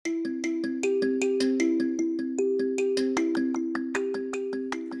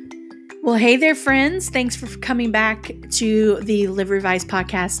Well, hey there, friends. Thanks for coming back to the Live Revised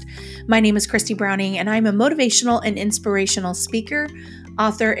podcast. My name is Christy Browning, and I'm a motivational and inspirational speaker,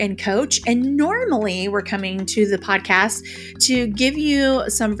 author, and coach. And normally, we're coming to the podcast to give you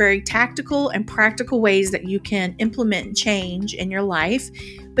some very tactical and practical ways that you can implement change in your life.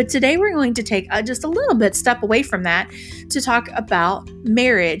 But today, we're going to take just a little bit step away from that to talk about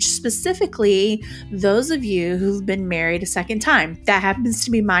marriage, specifically those of you who've been married a second time. That happens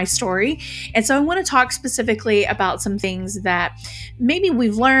to be my story. And so I want to talk specifically about some things that maybe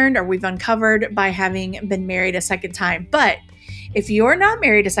we've learned or we've uncovered by having been married a second time. But if you're not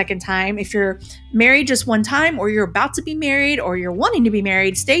married a second time, if you're married just one time, or you're about to be married, or you're wanting to be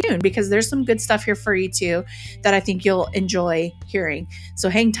married, stay tuned because there's some good stuff here for you too that I think you'll enjoy hearing. So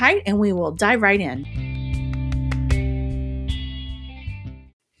hang tight and we will dive right in.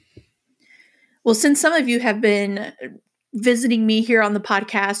 Well, since some of you have been visiting me here on the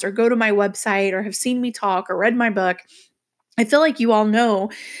podcast or go to my website or have seen me talk or read my book, I feel like you all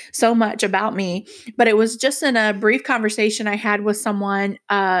know so much about me, but it was just in a brief conversation I had with someone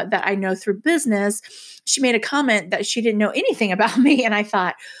that I know through business. She made a comment that she didn't know anything about me. And I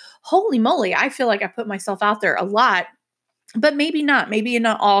thought, holy moly, I feel like I put myself out there a lot, but maybe not, maybe in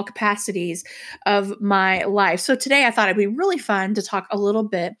not all capacities of my life. So today I thought it'd be really fun to talk a little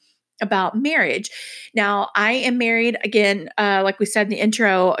bit about marriage. Now, I am married again, like we said in the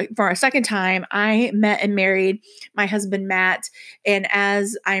intro, for a second time. I met and married my husband, Matt. And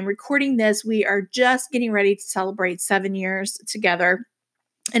as I'm recording this, we are just getting ready to celebrate 7 years together.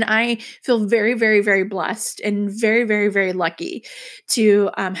 And I feel very, very, very blessed and very, very, very lucky to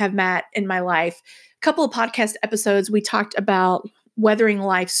have Matt in my life. A couple of podcast episodes, we talked about weathering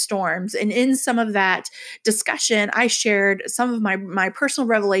life's storms. And in some of that discussion, I shared some of my personal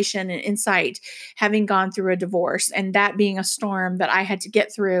revelation and insight having gone through a divorce and that being a storm that I had to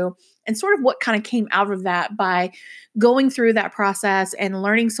get through, and sort of what kind of came out of that by going through that process and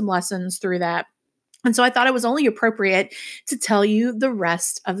learning some lessons through that. And so I thought it was only appropriate to tell you the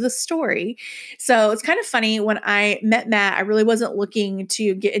rest of the story. So it's kind of funny. When I met Matt, I really wasn't looking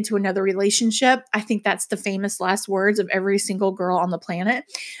to get into another relationship. I think that's the famous last words of every single girl on the planet.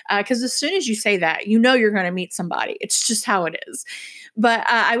 Because as soon as you say that, you know you're going to meet somebody. It's just how it is. But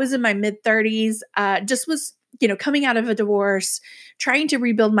I was in my mid-30s, just was coming out of a divorce, trying to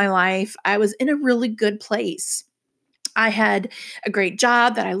rebuild my life. I was in a really good place. I had a great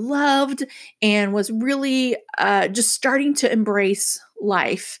job that I loved and was really just starting to embrace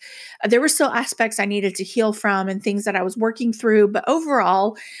life. There were still aspects I needed to heal from and things that I was working through, but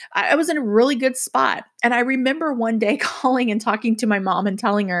overall, I was in a really good spot. And I remember one day calling and talking to my mom and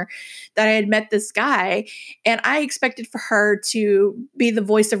telling her that I had met this guy, and I expected for her to be the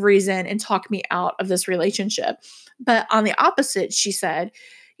voice of reason and talk me out of this relationship. But on the opposite, she said,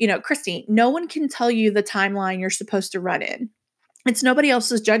 Christy, no one can tell you the timeline you're supposed to run in. It's nobody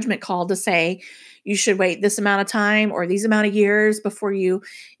else's judgment call to say you should wait this amount of time or these amount of years before you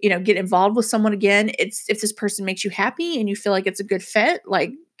get involved with someone again. It's if this person makes you happy and you feel like it's a good fit,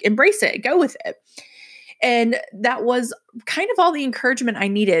 like embrace it, go with it. And that was kind of all the encouragement I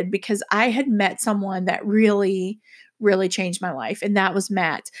needed because I had met someone that really, really changed my life. And that was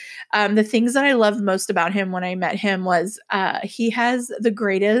Matt. The things that I loved most about him when I met him was he has the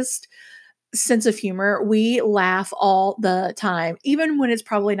greatest sense of humor. We laugh all the time, even when it's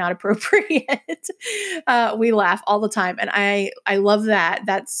probably not appropriate. We laugh all the time. And I love that.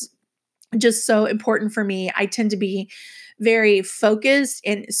 That's just so important for me. I tend to be very focused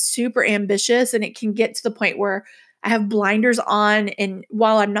and super ambitious, and it can get to the point where I have blinders on. And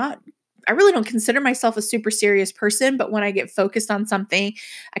while I really don't consider myself a super serious person, but when I get focused on something,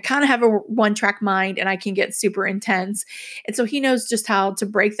 I kind of have a one-track mind and I can get super intense. And so he knows just how to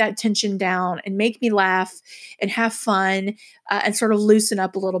break that tension down and make me laugh and have fun and sort of loosen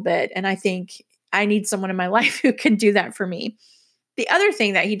up a little bit. And I think I need someone in my life who can do that for me. The other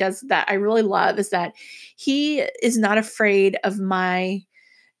thing that he does that I really love is that he is not afraid of my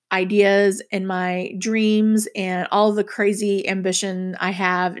ideas and my dreams and all the crazy ambition I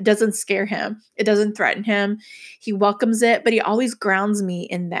have. It doesn't scare him. It doesn't threaten him. He welcomes it, but he always grounds me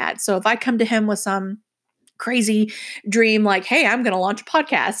in that. So if I come to him with some crazy dream like, hey, I'm going to launch a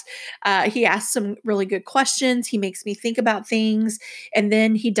podcast, he asks some really good questions. He makes me think about things, and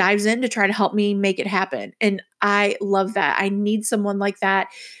then he dives in to try to help me make it happen. And I love that. I need someone like that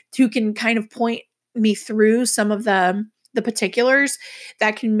who can kind of point me through some of the particulars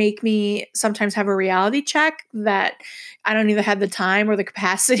that can make me sometimes have a reality check that I don't even have the time or the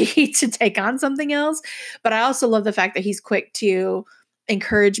capacity to take on something else. But I also love the fact that he's quick to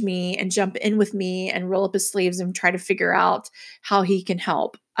encourage me and jump in with me and roll up his sleeves and try to figure out how he can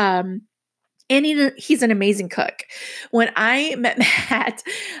help. And he's an amazing cook. When I met Matt,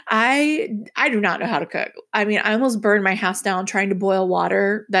 I do not know how to cook. I mean, I almost burned my house down trying to boil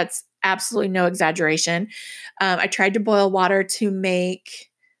water. That's absolutely no exaggeration. I tried to boil water to make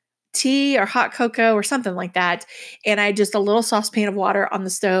tea or hot cocoa or something like that. And I just a little saucepan of water on the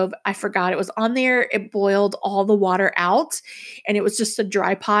stove. I forgot it was on there. It boiled all the water out, and it was just a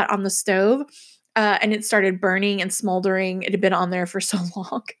dry pot on the stove. And it started burning and smoldering. It had been on there for so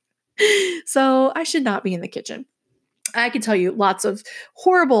long. So I should not be in the kitchen. I can tell you lots of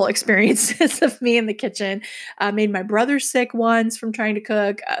horrible experiences of me in the kitchen. Made my brother sick once from trying to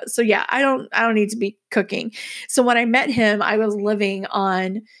cook. So yeah, I don't need to be cooking. So when I met him, I was living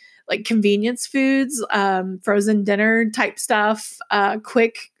on like convenience foods, frozen dinner type stuff,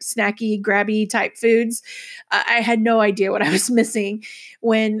 quick, snacky, grabby type foods. I had no idea what I was missing.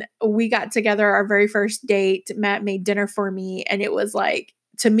 When we got together, our very first date, Matt made dinner for me, and it was like,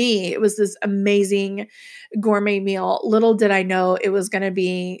 to me, it was this amazing gourmet meal. Little did I know it was going to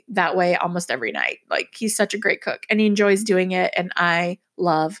be that way almost every night. Like, he's such a great cook and he enjoys doing it, and I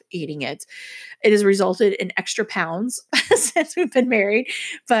love eating it. It has resulted in extra pounds since we've been married,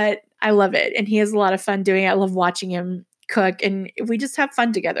 but I love it. And he has a lot of fun doing it. I love watching him cook, and we just have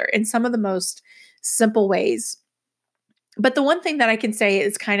fun together in some of the most simple ways. But the one thing that I can say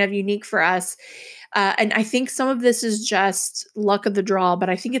is kind of unique for us, and I think some of this is just luck of the draw, but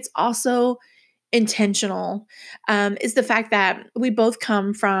I think it's also intentional, is the fact that we both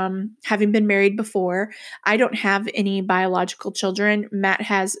come from having been married before. I don't have any biological children. Matt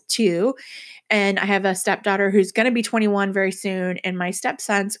has two. And I have a stepdaughter who's going to be 21 very soon, and my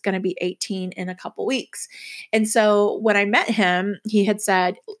stepson's going to be 18 in a couple weeks. And so when I met him, he had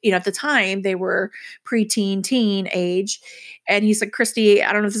said, at the time they were preteen, teen age. And he said, Christy,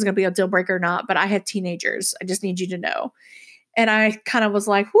 I don't know if this is going to be a deal breaker or not, but I have teenagers. I just need you to know. And I kind of was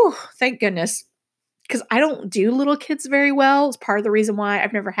like, whew, thank goodness. Because I don't do little kids very well. It's part of the reason why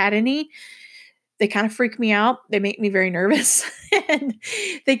I've never had any. They kind of freak me out. They make me very nervous. And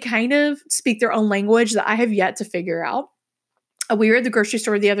they kind of speak their own language that I have yet to figure out. We were at the grocery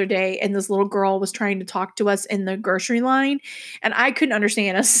store the other day, and this little girl was trying to talk to us in the grocery line, and I couldn't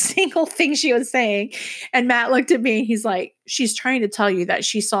understand a single thing she was saying. And Matt looked at me, and he's like, she's trying to tell you that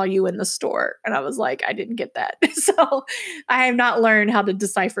she saw you in the store. And I was like, I didn't get that. So I have not learned how to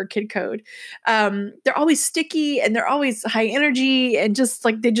decipher kid code. They're always sticky, and they're always high energy, and just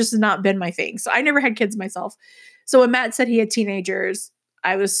like, they just have not been my thing. So I never had kids myself. So when Matt said he had teenagers,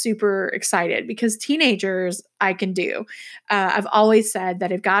 I was super excited because teenagers I can do. I've always said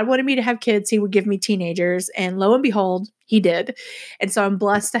that if God wanted me to have kids, he would give me teenagers. And lo and behold, he did. And so I'm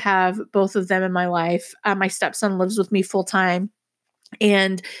blessed to have both of them in my life. My stepson lives with me full time,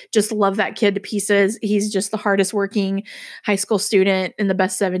 and just love that kid to pieces. He's just the hardest working high school student and the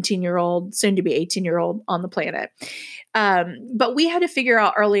best 17-year-old, soon to be 18-year-old on the planet. But we had to figure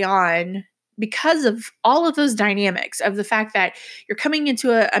out early on, because of all of those dynamics, of the fact that you're coming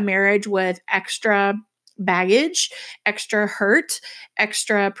into a marriage with extra baggage, extra hurt,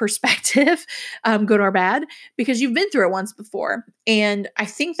 extra perspective, good or bad, because you've been through it once before. And I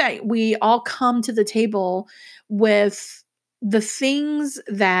think that we all come to the table with the things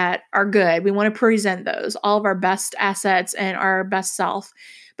that are good. We want to present those, all of our best assets and our best self.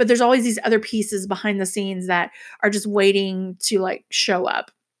 But there's always these other pieces behind the scenes that are just waiting to like show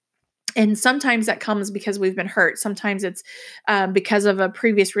up. And sometimes that comes because we've been hurt. Sometimes it's because of a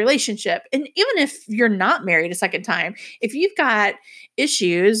previous relationship. And even if you're not married a second time, if you've got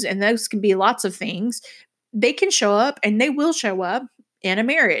issues, and those can be lots of things, they can show up, and they will show up in a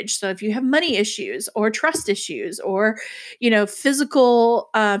marriage. So if you have money issues or trust issues or, physical,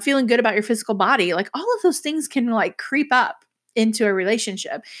 feeling good about your physical body, like all of those things can like creep up into a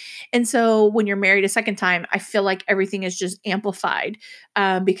relationship. And so when you're married a second time, I feel like everything is just amplified,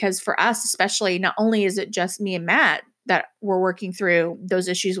 because for us, especially, not only is it just me and Matt that we're working through those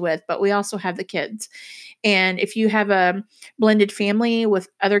issues with, but we also have the kids. And if you have a blended family with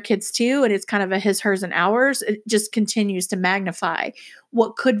other kids too, and it's kind of a his, hers, and ours, it just continues to magnify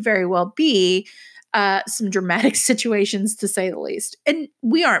what could very well be some dramatic situations, to say the least. And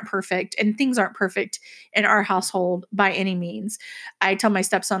we aren't perfect, and things aren't perfect in our household by any means. I tell my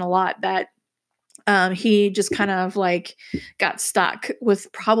stepson a lot that he just kind of like got stuck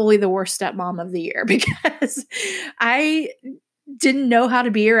with probably the worst stepmom of the year, because I didn't know how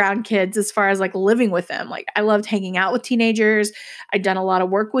to be around kids as far as like living with them. Like, I loved hanging out with teenagers. I'd done a lot of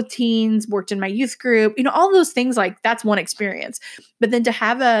work with teens, worked in my youth group, all those things. Like, that's one experience. But then to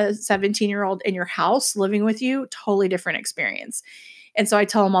have a 17-year-old in your house living with you, totally different experience. And so I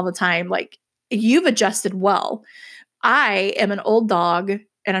tell him all the time, like, you've adjusted well. I am an old dog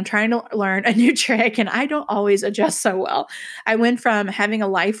and I'm trying to learn a new trick, and I don't always adjust so well. I went from having a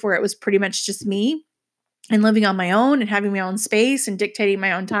life where it was pretty much just me and living on my own and having my own space and dictating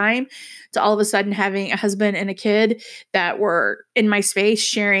my own time to all of a sudden having a husband and a kid that were in my space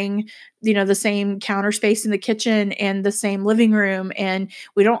sharing, the same counter space in the kitchen and the same living room, and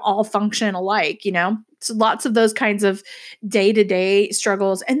we don't all function alike. So lots of those kinds of day-to-day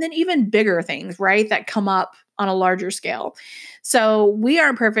struggles, and then even bigger things, right, that come up on a larger scale. So we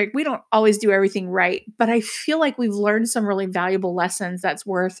aren't perfect. We don't always do everything right, but I feel like we've learned some really valuable lessons that's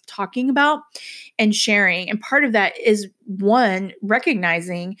worth talking about and sharing. And part of that is, one,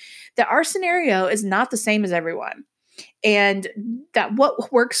 recognizing that our scenario is not the same as everyone, and that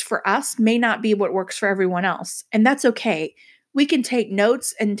what works for us may not be what works for everyone else. And that's okay. We can take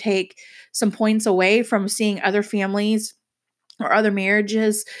notes and take some points away from seeing other families or other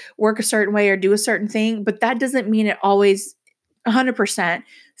marriages work a certain way or do a certain thing, but that doesn't mean it always 100%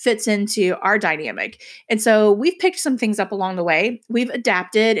 fits into our dynamic. And so we've picked some things up along the way. We've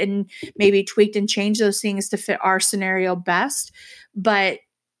adapted and maybe tweaked and changed those things to fit our scenario best. But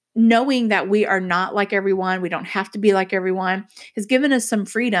knowing that we are not like everyone, we don't have to be like everyone, has given us some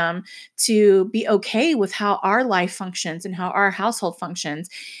freedom to be okay with how our life functions and how our household functions.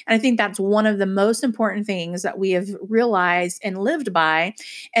 And I think that's one of the most important things that we have realized and lived by,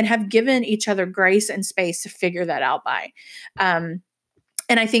 and have given each other grace and space to figure that out by. And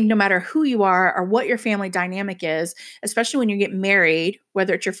I think no matter who you are or what your family dynamic is, especially when you get married,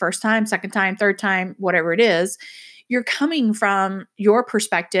 whether it's your first time, second time, third time, whatever it is, you're coming from your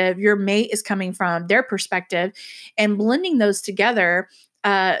perspective, your mate is coming from their perspective, and blending those together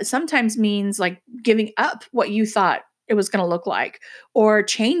sometimes means like giving up what you thought it was going to look like, or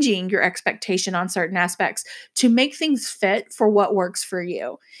changing your expectation on certain aspects to make things fit for what works for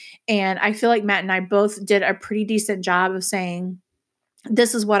you. And I feel like Matt and I both did a pretty decent job of saying,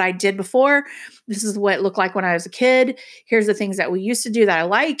 this is what I did before. This is what it looked like when I was a kid. Here's the things that we used to do that I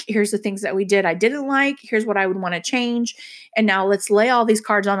like. Here's the things that we did I didn't like. Here's what I would want to change. And now let's lay all these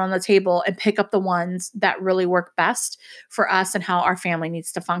cards on the table and pick up the ones that really work best for us and how our family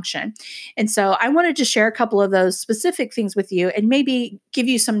needs to function. And so I wanted to share a couple of those specific things with you and maybe give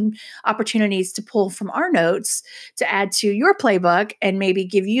you some opportunities to pull from our notes to add to your playbook, and maybe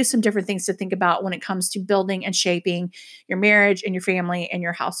give you some different things to think about when it comes to building and shaping your marriage and your family and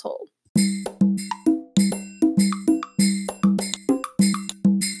your household.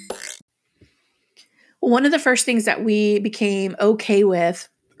 One of the first things that we became okay with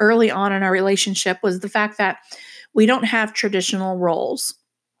early on in our relationship was the fact that we don't have traditional roles.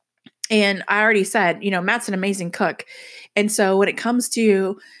 And I already said, Matt's an amazing cook. And so when it comes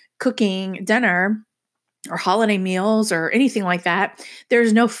to cooking dinner or holiday meals or anything like that,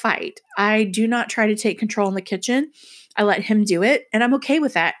 there's no fight. I do not try to take control in the kitchen. I let him do it, and I'm okay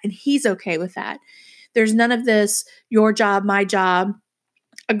with that, and he's okay with that. There's none of this, your job, my job,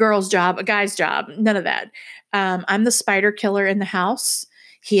 a girl's job, a guy's job, none of that. I'm the spider killer in the house.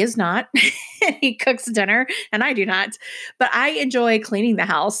 He is not. He cooks dinner, and I do not. But I enjoy cleaning the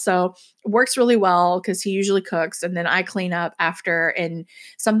house, so it works really well because he usually cooks, and then I clean up after. And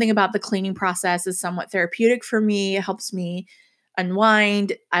something about the cleaning process is somewhat therapeutic for me. It helps me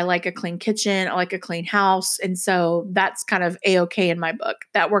unwind. I like a clean kitchen. I like a clean house. And so that's kind of a-okay in my book.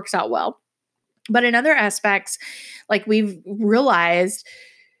 That works out well. But in other aspects, like we've realized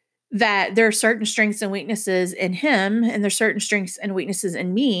that there are certain strengths and weaknesses in him, and there's certain strengths and weaknesses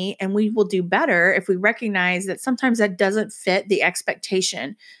in me. And we will do better if we recognize that sometimes that doesn't fit the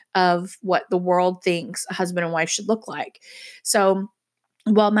expectation of what the world thinks a husband and wife should look like. So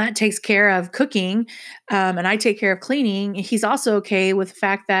while Matt takes care of cooking and I take care of cleaning, he's also okay with the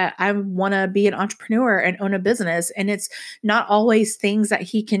fact that I want to be an entrepreneur and own a business. And it's not always things that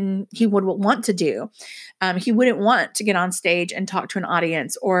he would want to do. He wouldn't want to get on stage and talk to an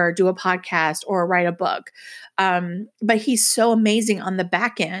audience or do a podcast or write a book. But he's so amazing on the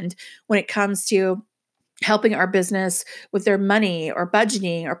back end when it comes to helping our business with their money or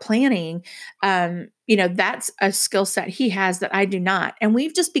budgeting or planning. That's a skill set he has that I do not. And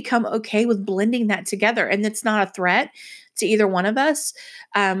we've just become okay with blending that together. And it's not a threat to either one of us.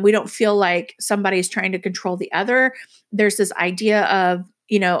 We don't feel like somebody's trying to control the other. There's this idea of,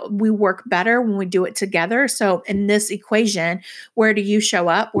 we work better when we do it together. So in this equation, where do you show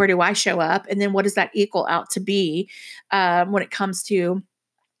up? Where do I show up? And then what does that equal out to be when it comes to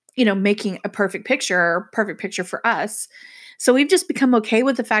making a perfect picture for us. So we've just become okay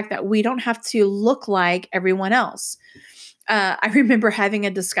with the fact that we don't have to look like everyone else. I remember having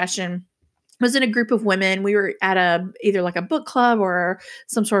a discussion. I was in a group of women. We were at either like a book club or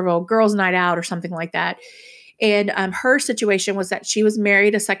some sort of a girls' night out or something like that. And her situation was that she was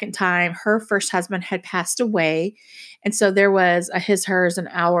married a second time. Her first husband had passed away. And so there was a his, hers, and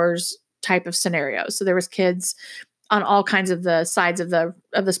ours type of scenario. So there was kids on all kinds of the sides of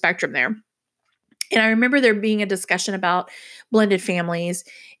the spectrum there. And I remember there being a discussion about blended families.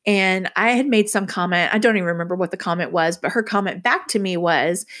 And I had made some comment. I don't even remember what the comment was, but her comment back to me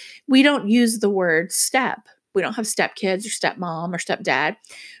was, we don't use the word step. We don't have stepkids or stepmom or stepdad.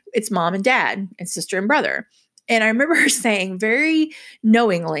 It's mom and dad and sister and brother. And I remember her saying very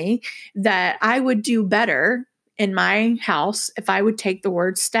knowingly that I would do better in my house if I would take the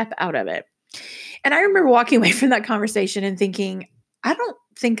word step out of it. And I remember walking away from that conversation and thinking, I don't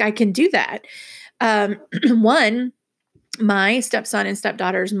think I can do that. One, my stepson and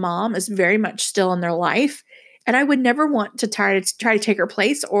stepdaughter's mom is very much still in their life. And I would never want to try to take her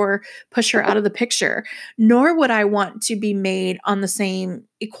place or push her out of the picture, nor would I want to be made on the same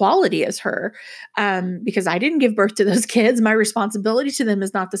equality as her, because I didn't give birth to those kids. My responsibility to them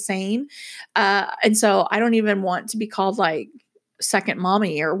is not the same. And so I don't even want to be called like second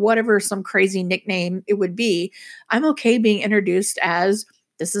mommy or whatever, some crazy nickname it would be. I'm okay being introduced as,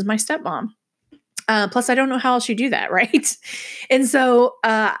 this is my stepmom. Plus, I don't know how else you do that, right? And so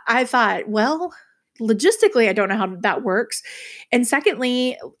I thought, well, logistically, I don't know how that works. And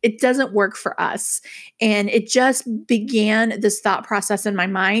secondly, it doesn't work for us. And it just began this thought process in my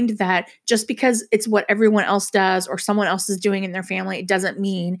mind that just because it's what everyone else does or someone else is doing in their family, it doesn't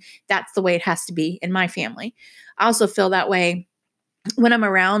mean that's the way it has to be in my family. I also feel that way when I'm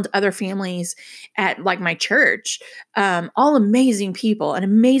around other families at like my church, all amazing people and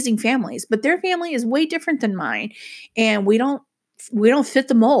amazing families, but their family is way different than mine. And we don't fit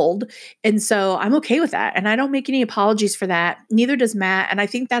the mold. And so I'm okay with that. And I don't make any apologies for that. Neither does Matt. And I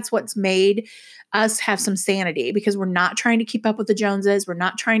think that's what's made us have some sanity, because we're not trying to keep up with the Joneses. We're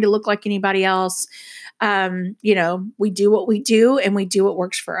not trying to look like anybody else. We do what we do and we do what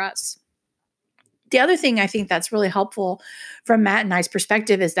works for us. The other thing I think that's really helpful from Matt and I's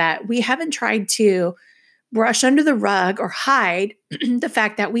perspective is that we haven't tried to brush under the rug or hide the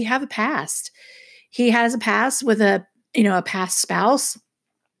fact that we have a past. He has a past with a past spouse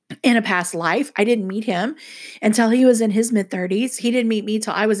in a past life. I didn't meet him until he was in his mid-30s. He didn't meet me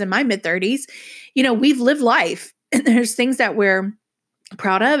till I was in my mid-30s. We've lived life, and there's things that we're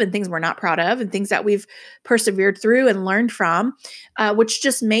proud of and things we're not proud of and things that we've persevered through and learned from, which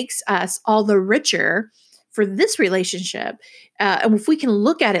just makes us all the richer for this relationship. And if we can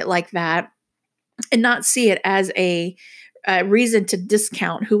look at it like that and not see it as a reason to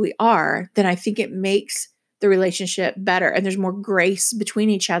discount who we are, then I think it makes the relationship better. And there's more grace between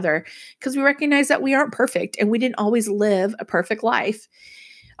each other because we recognize that we aren't perfect and we didn't always live a perfect life.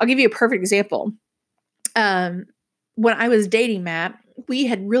 I'll give you a perfect example. When I was dating Matt, we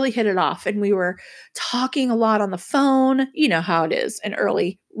had really hit it off and we were talking a lot on the phone. You know how it is in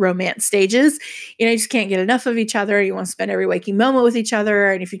early romance stages. You just can't get enough of each other. You want to spend every waking moment with each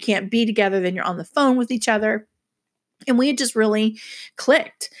other. And if you can't be together, then you're on the phone with each other. And we had just really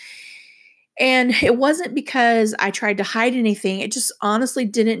clicked. And it wasn't because I tried to hide anything. It just honestly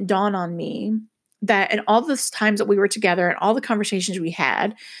didn't dawn on me that in all the times that we were together and all the conversations we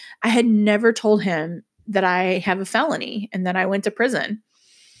had, I had never told him that I have a felony and that I went to prison.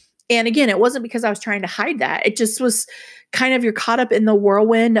 And again, it wasn't because I was trying to hide that. It just was kind of, you're caught up in the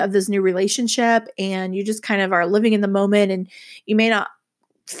whirlwind of this new relationship and you just kind of are living in the moment and you may not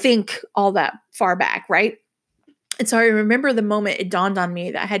think all that far back, right? And so I remember the moment it dawned on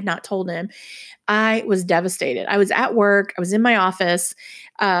me that I had not told him. I was devastated. I was at work. I was in my office,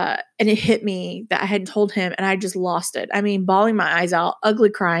 and it hit me that I hadn't told him, and I just lost it. I mean, bawling my eyes out,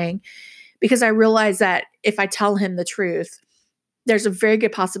 ugly crying, because I realized that if I tell him the truth, there's a very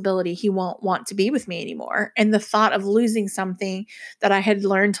good possibility he won't want to be with me anymore. And the thought of losing something that I had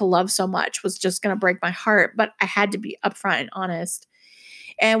learned to love so much was just going to break my heart. But I had to be upfront and honest.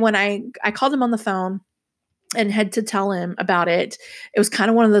 And when I called him on the phone and had to tell him about it, it was kind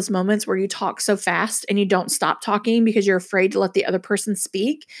of one of those moments where you talk so fast and you don't stop talking because you're afraid to let the other person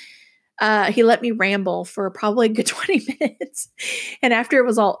speak. He let me ramble for probably a good 20 minutes. And after it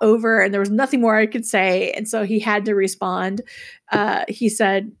was all over and there was nothing more I could say, and so he had to respond, he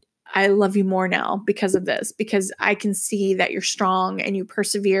said, I love you more now because of this, because I can see that you're strong and you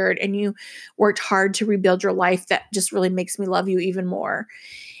persevered and you worked hard to rebuild your life. That just really makes me love you even more.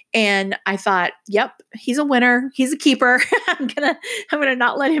 And I thought, yep, he's a winner. He's a keeper. I'm gonna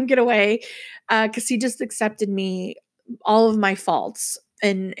not let him get away because he just accepted me, all of my faults.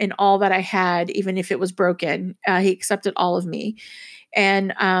 in all that I had, even if it was broken. He accepted all of me.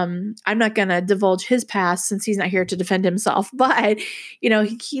 And I'm not going to divulge his past since he's not here to defend himself, but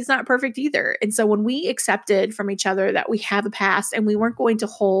he's not perfect either. And so when we accepted from each other that we have a past and we weren't going to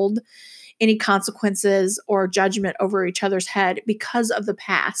hold any consequences or judgment over each other's head because of the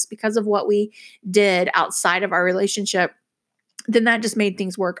past, because of what we did outside of our relationship, then that just made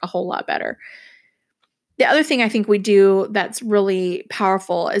things work a whole lot better. The other thing I think we do that's really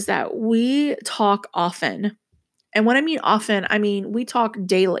powerful is that we talk often. And when I mean often, I mean we talk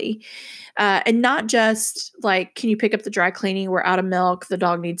daily. And not just like, can you pick up the dry cleaning? We're out of milk. The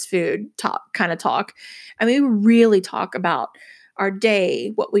dog needs food. Talk kind of talk. I mean, we really talk about our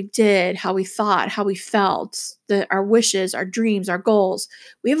day, what we did, how we thought, how we felt, our wishes, our dreams, our goals.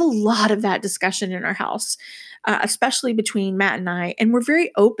 We have a lot of that discussion in our house, especially between Matt and I. And we're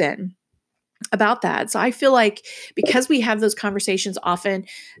very open about that. So I feel like because we have those conversations often,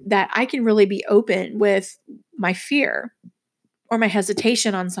 that I can really be open with my fear or my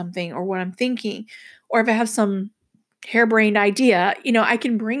hesitation on something or what I'm thinking, or if I have some harebrained idea, I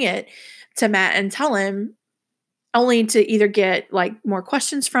can bring it to Matt and tell him, only to either get like more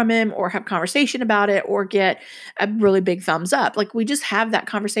questions from him or have conversation about it or get a really big thumbs up. Like we just have that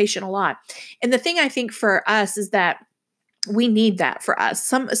conversation a lot. And the thing I think for us is that we need that for us.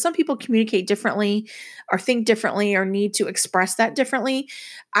 Some people communicate differently or think differently or need to express that differently.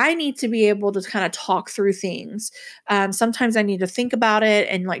 I need to be able to kind of talk through things. Sometimes I need to think about it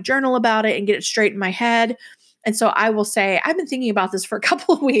and like journal about it and get it straight in my head. And so I will say, I've been thinking about this for a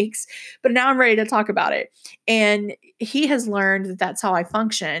couple of weeks, but now I'm ready to talk about it. And he has learned that that's how I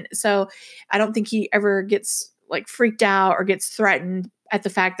function. So I don't think he ever gets like freaked out or gets threatened at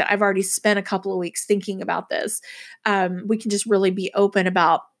the fact that I've already spent a couple of weeks thinking about this. We can just really be open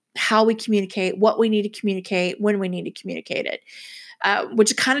about how we communicate, what we need to communicate, when we need to communicate it,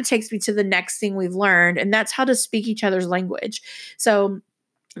 which kind of takes me to the next thing we've learned, and that's how to speak each other's language. So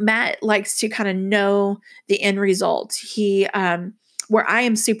Matt likes to kind of know the end result. Where I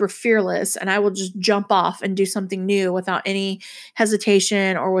am super fearless and I will just jump off and do something new without any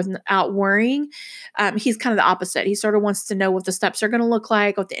hesitation or without worrying. He's kind of the opposite. He sort of wants to know what the steps are going to look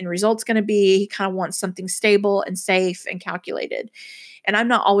like, what the end result's going to be. He kind of wants something stable and safe and calculated. And I'm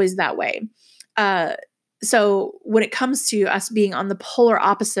not always that way. So when it comes to us being on the polar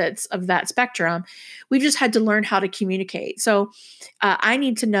opposites of that spectrum, we've just had to learn how to communicate. So I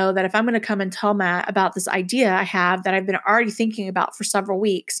need to know that if I'm going to come and tell Matt about this idea I have that I've been already thinking about for several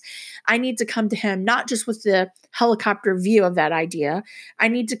weeks, I need to come to him not just with the helicopter view of that idea. I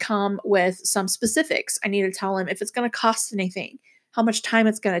need to come with some specifics. I need to tell him if it's going to cost anything, how much time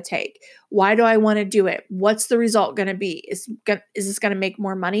it's going to take. Why do I want to do it? What's the result going to be? Is this going to make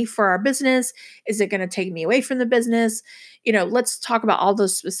more money for our business? Is it going to take me away from the business? Let's talk about all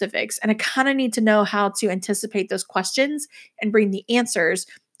those specifics. And I kind of need to know how to anticipate those questions and bring the answers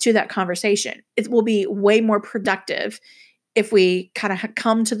to that conversation. It will be way more productive if we kind of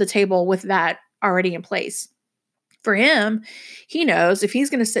come to the table with that already in place. For him, he knows if he's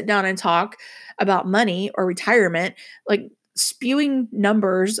going to sit down and talk about money or retirement, like spewing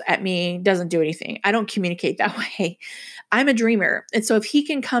numbers at me doesn't do anything. I don't communicate that way. I'm a dreamer. And so if he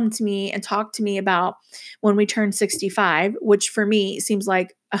can come to me and talk to me about when we turn 65, which for me seems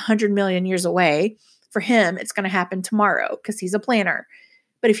like 100 million years away, for him, it's going to happen tomorrow because he's a planner.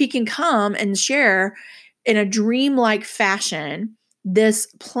 But if he can come and share in a dreamlike fashion this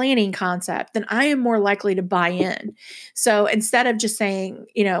planning concept, then I am more likely to buy in. So instead of just saying,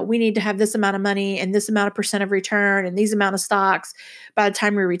 we need to have this amount of money and this amount of percent of return and these amount of stocks by the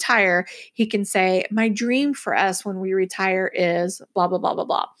time we retire, he can say, my dream for us when we retire is blah, blah, blah, blah,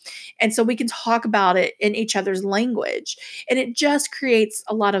 blah. And so we can talk about it in each other's language. And it just creates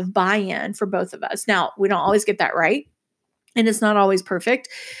a lot of buy-in for both of us. Now, we don't always get that right. And it's not always perfect,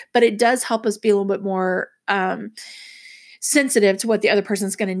 but it does help us be a little bit more sensitive to what the other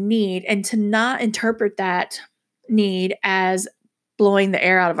person's going to need and to not interpret that need as blowing the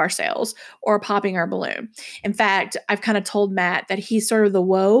air out of our sails or popping our balloon. In fact, I've kind of told Matt that he's sort of the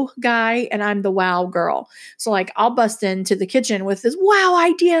whoa guy and I'm the wow girl. So like I'll bust into the kitchen with this wow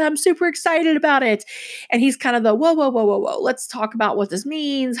idea. I'm super excited about it. And he's kind of the whoa, whoa, whoa, whoa, whoa. Let's talk about what this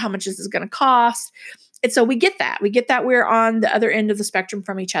means. How much is this going to cost? And so we get that. We get that we're on the other end of the spectrum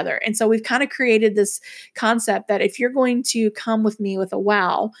from each other. And so we've kind of created this concept that if you're going to come with me with a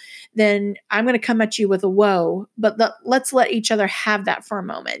wow, then I'm going to come at you with a whoa. But let's let each other have that for a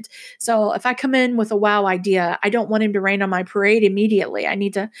moment. So if I come in with a wow idea, I don't want him to rain on my parade immediately. I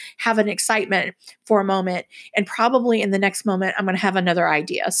need to have an excitement for a moment. And probably in the next moment, I'm going to have another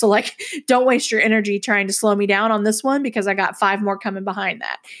idea. So, like, don't waste your energy trying to slow me down on this one because I got 5 more coming behind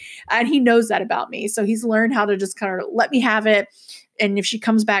that. And he knows that about me. So he's learned how to just kind of let me have it. And if she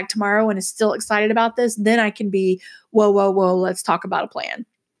comes back tomorrow and is still excited about this, then I can be, whoa, whoa, whoa, let's talk about a plan.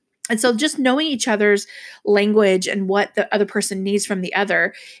 And so just knowing each other's language and what the other person needs from the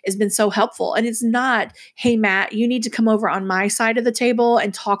other has been so helpful. And it's not, hey, Matt, you need to come over on my side of the table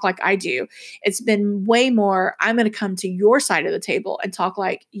and talk like I do. It's been way more, I'm going to come to your side of the table and talk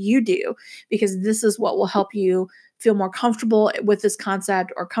like you do, because this is what will help you feel more comfortable with this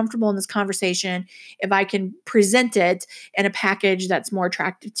concept or comfortable in this conversation if I can present it in a package that's more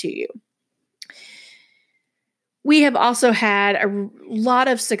attractive to you. We have also had a lot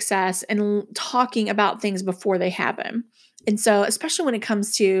of success in talking about things before they happen. And so, especially when it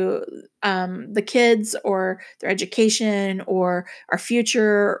comes to the kids or their education or our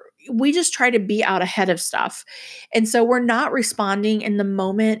future, we just try to be out ahead of stuff. And so, we're not responding in the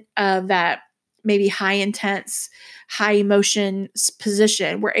moment of that maybe high intense, high emotion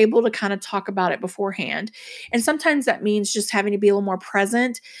position. We're able to kind of talk about it beforehand. And sometimes that means just having to be a little more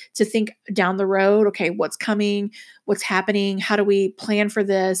present to think down the road, okay, what's coming? What's happening? How do we plan for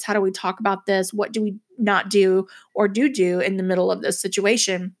this? How do we talk about this? What do we not do or do in the middle of this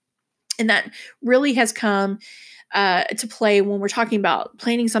situation? And that really has come to play when we're talking about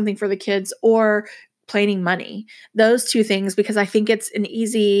planning something for the kids or planning money. Those two things, because I think it's an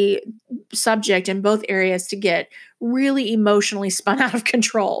easy subject in both areas to get really emotionally spun out of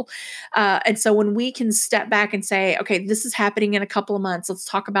control. And so when we can step back and say, okay, this is happening in a couple of months, let's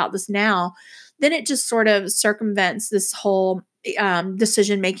talk about this now, then it just sort of circumvents this whole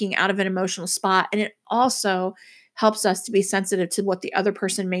decision making out of an emotional spot. And it also helps us to be sensitive to what the other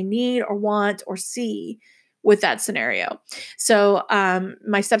person may need or want or see with that scenario. So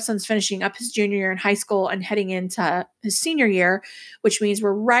my stepson's finishing up his junior year in high school and heading into his senior year, which means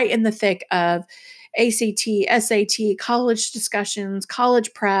we're right in the thick of ACT, SAT, college discussions,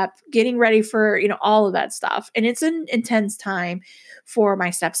 college prep, getting ready for, all of that stuff. And it's an intense time for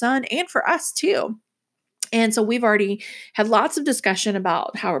my stepson and for us too. And so we've already had lots of discussion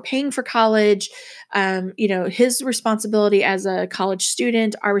about how we're paying for college, his responsibility as a college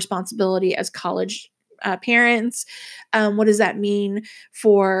student, our responsibility as college parents. What does that mean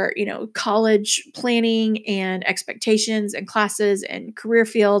for, college planning and expectations and classes and career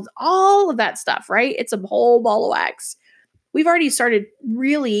fields, all of that stuff, right? It's a whole ball of wax. We've already started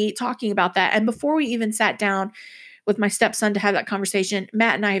really talking about that. And before we even sat down with my stepson to have that conversation,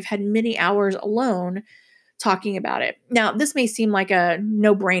 Matt and I have had many hours alone talking about it. Now, this may seem like a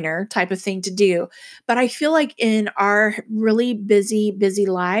no-brainer type of thing to do, but I feel like in our really busy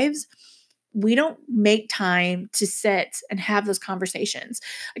lives, we don't make time to sit and have those conversations.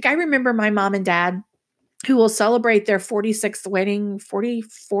 Like, I remember my mom and dad, who will celebrate their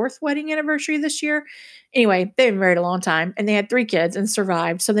 44th wedding anniversary this year. Anyway, they've been married a long time and they had 3 kids and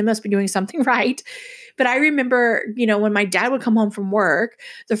survived. So they must be doing something right. But I remember, when my dad would come home from work,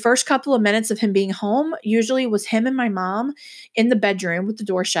 the first couple of minutes of him being home usually was him and my mom in the bedroom with the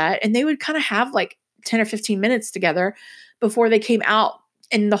door shut. And they would kind of have like 10 or 15 minutes together before they came out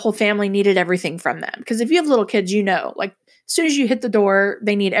and the whole family needed everything from them. Because if you have little kids, like as soon as you hit the door,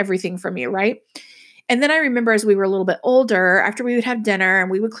 they need everything from you, right? And then I remember as we were a little bit older, after we would have dinner and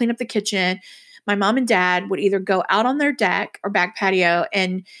we would clean up the kitchen, my mom and dad would either go out on their deck or back patio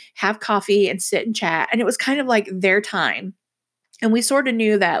and have coffee and sit and chat. And it was kind of like their time. And we sort of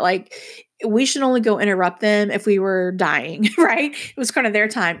knew that we should only go interrupt them if we were dying, right? It was kind of their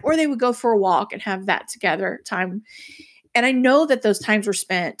time. Or they would go for a walk and have that together time. And I know that those times were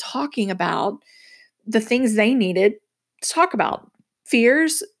spent talking about the things they needed to talk about: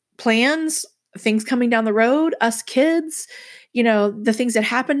 fears, plans, things coming down the road, us kids, the things that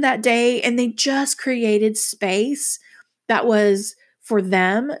happened that day. And they just created space that was for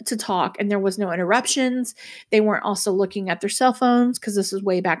them to talk. And there was no interruptions. They weren't also looking at their cell phones, because this is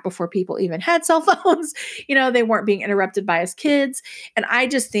way back before people even had cell phones. They weren't being interrupted by us kids. And I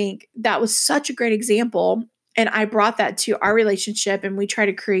just think that was such a great example. And I brought that to our relationship, and we try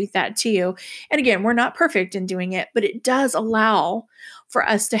to create that too. And again, we're not perfect in doing it, but it does allow for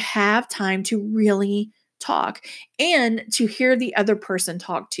us to have time to really talk and to hear the other person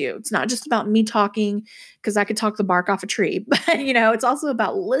talk too. It's not just about me talking, because I could talk the bark off a tree, but it's also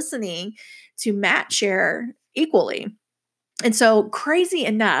about listening to Matt share equally. And so, crazy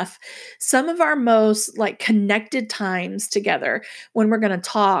enough, some of our most like connected times together, when we're going to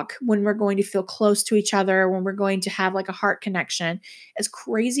talk, when we're going to feel close to each other, when we're going to have like a heart connection, as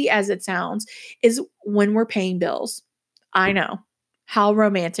crazy as it sounds, is when we're paying bills. I know. How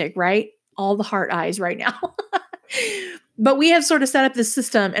romantic, right? All the heart eyes right now. But we have sort of set up this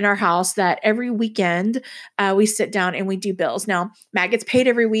system in our house that every weekend we sit down and we do bills. Now, Matt gets paid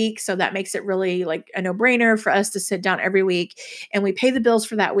every week, so that makes it really like a no-brainer for us to sit down every week and we pay the bills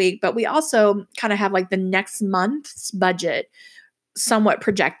for that week. But we also kind of have like the next month's budget somewhat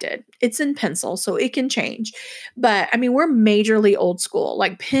projected. It's in pencil, so it can change. But I mean, we're majorly old school,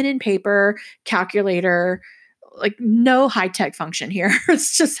 like pen and paper, calculator, like no high-tech function here.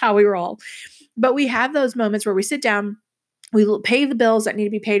 It's just how we roll. But we have those moments where we sit down, we pay the bills that need to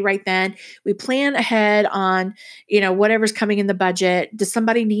be paid right then. We plan ahead on, whatever's coming in the budget. Does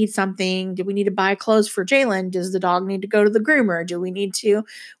somebody need something? Do we need to buy clothes for Jalen? Does the dog need to go to the groomer? Do we need to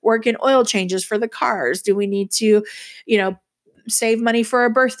work in oil changes for the cars? Do we need to, save money for a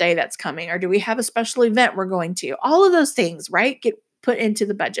birthday that's coming? Or do we have a special event we're going to? All of those things, right, get put into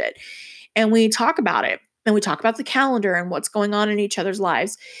the budget. And we talk about it. And we talk about the calendar and what's going on in each other's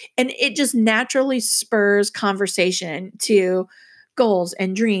lives. And it just naturally spurs conversation to goals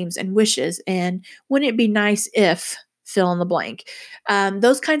and dreams and wishes. And wouldn't it be nice if fill in the blank?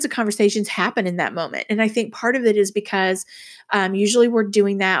 Those kinds of conversations happen in that moment. And I think part of it is because usually we're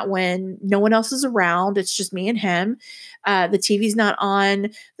doing that when no one else is around. It's just me and him. The TV's not on.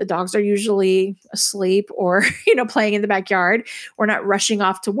 The dogs are usually asleep or, playing in the backyard. We're not rushing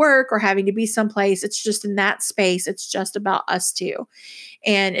off to work or having to be someplace. It's just in that space. It's just about us two.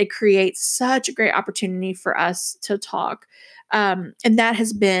 And it creates such a great opportunity for us to talk. And that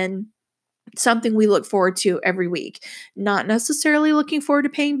has been something we look forward to every week. Not necessarily looking forward to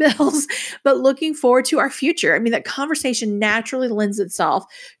paying bills, but looking forward to our future. I mean, that conversation naturally lends itself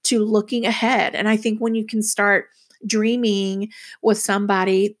to looking ahead. And I think when you can start dreaming with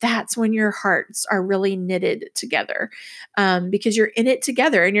somebody, that's when your hearts are really knitted together, because you're in it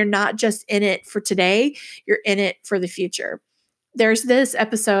together and you're not just in it for today, you're in it for the future. There's this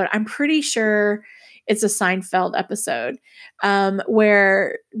episode, I'm pretty sure it's a Seinfeld episode,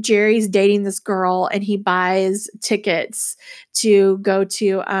 where Jerry's dating this girl and he buys tickets to go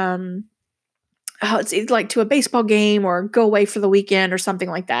to, it's like to a baseball game or go away for the weekend or something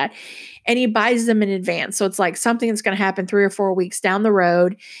like that. And he buys them in advance. So it's like something that's going to happen 3 or 4 weeks down the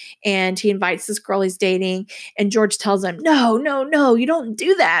road. And he invites this girl he's dating. And George tells him, no, you don't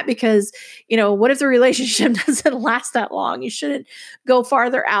do that because, what if the relationship doesn't last that long? You shouldn't go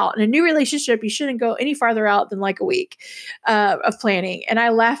farther out. In a new relationship, you shouldn't go any farther out than like a week of planning. And I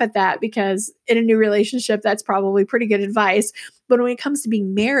laugh at that because in a new relationship, that's probably pretty good advice. But when it comes to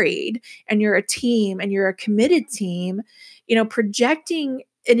being married and you're a team and you're a committed team, projecting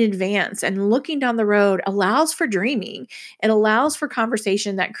in advance and looking down the road allows for dreaming. It allows for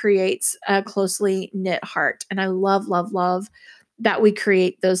conversation that creates a closely knit heart. And I love, love, love that we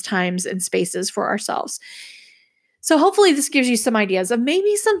create those times and spaces for ourselves. So hopefully this gives you some ideas of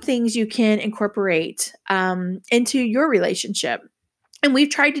maybe some things you can incorporate into your relationship. And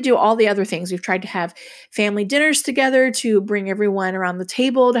we've tried to do all the other things. We've tried to have family dinners together to bring everyone around the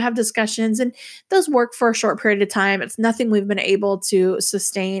table to have discussions. And those work for a short period of time. It's nothing we've been able to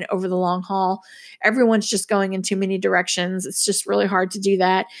sustain over the long haul. Everyone's just going in too many directions. It's just really hard to do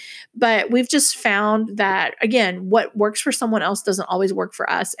that. But we've just found that, again, what works for someone else doesn't always work for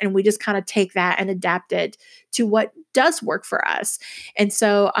us. And we just kind of take that and adapt it to what does work for us. And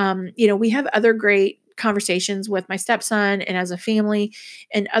so, we have other great conversations with my stepson and as a family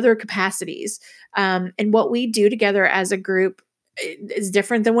and other capacities. And what we do together as a group is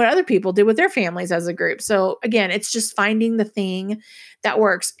different than what other people do with their families as a group. So again, it's just finding the thing that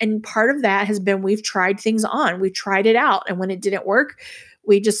works. And part of that has been we've tried things on. We tried it out. And when it didn't work,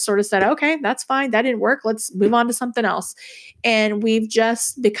 we just sort of said, okay, that's fine. That didn't work. Let's move on to something else. And we've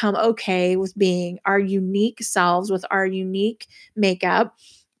just become okay with being our unique selves with our unique makeup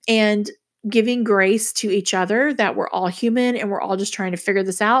and giving grace to each other that we're all human and we're all just trying to figure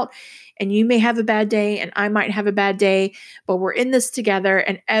this out. And you may have a bad day and I might have a bad day, but we're in this together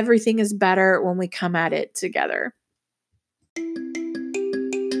and everything is better when we come at it together.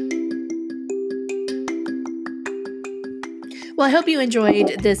 Well, I hope you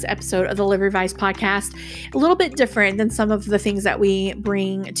enjoyed this episode of the Live Revised podcast. A little bit different than some of the things that we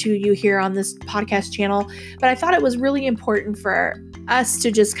bring to you here on this podcast channel, but I thought it was really important for us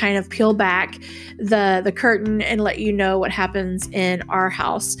to just kind of peel back the curtain and let you know what happens in our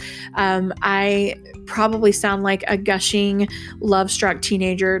house. I probably sound like a gushing, love-struck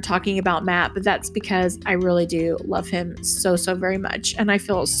teenager talking about Matt, but that's because I really do love him so, so very much. And I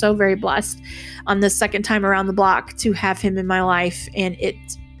feel so very blessed on this second time around the block to have him in my life. And it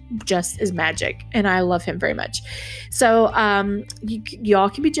just is magic, and I love him very much. So y'all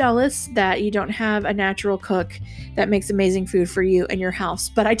can be jealous that you don't have a natural cook that makes amazing food for you in your house,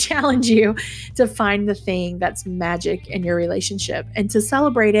 but I challenge you to find the thing that's magic in your relationship and to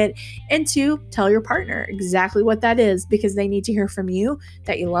celebrate it and to tell your partner exactly what that is, because they need to hear from you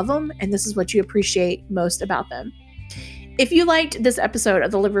that you love them and this is what you appreciate most about them. If you liked this episode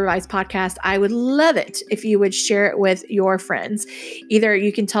of the Live Revised podcast, I would love it if you would share it with your friends. Either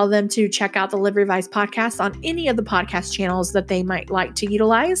you can tell them to check out the Live Revised podcast on any of the podcast channels that they might like to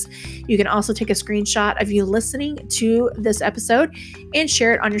utilize. You can also take a screenshot of you listening to this episode and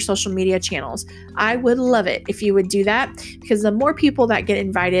share it on your social media channels. I would love it if you would do that, because the more people that get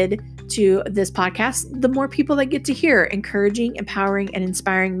invited to this podcast, the more people that get to hear encouraging, empowering, and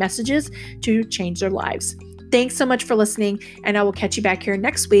inspiring messages to change their lives. Thanks so much for listening, and I will catch you back here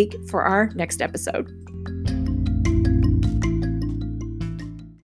next week for our next episode.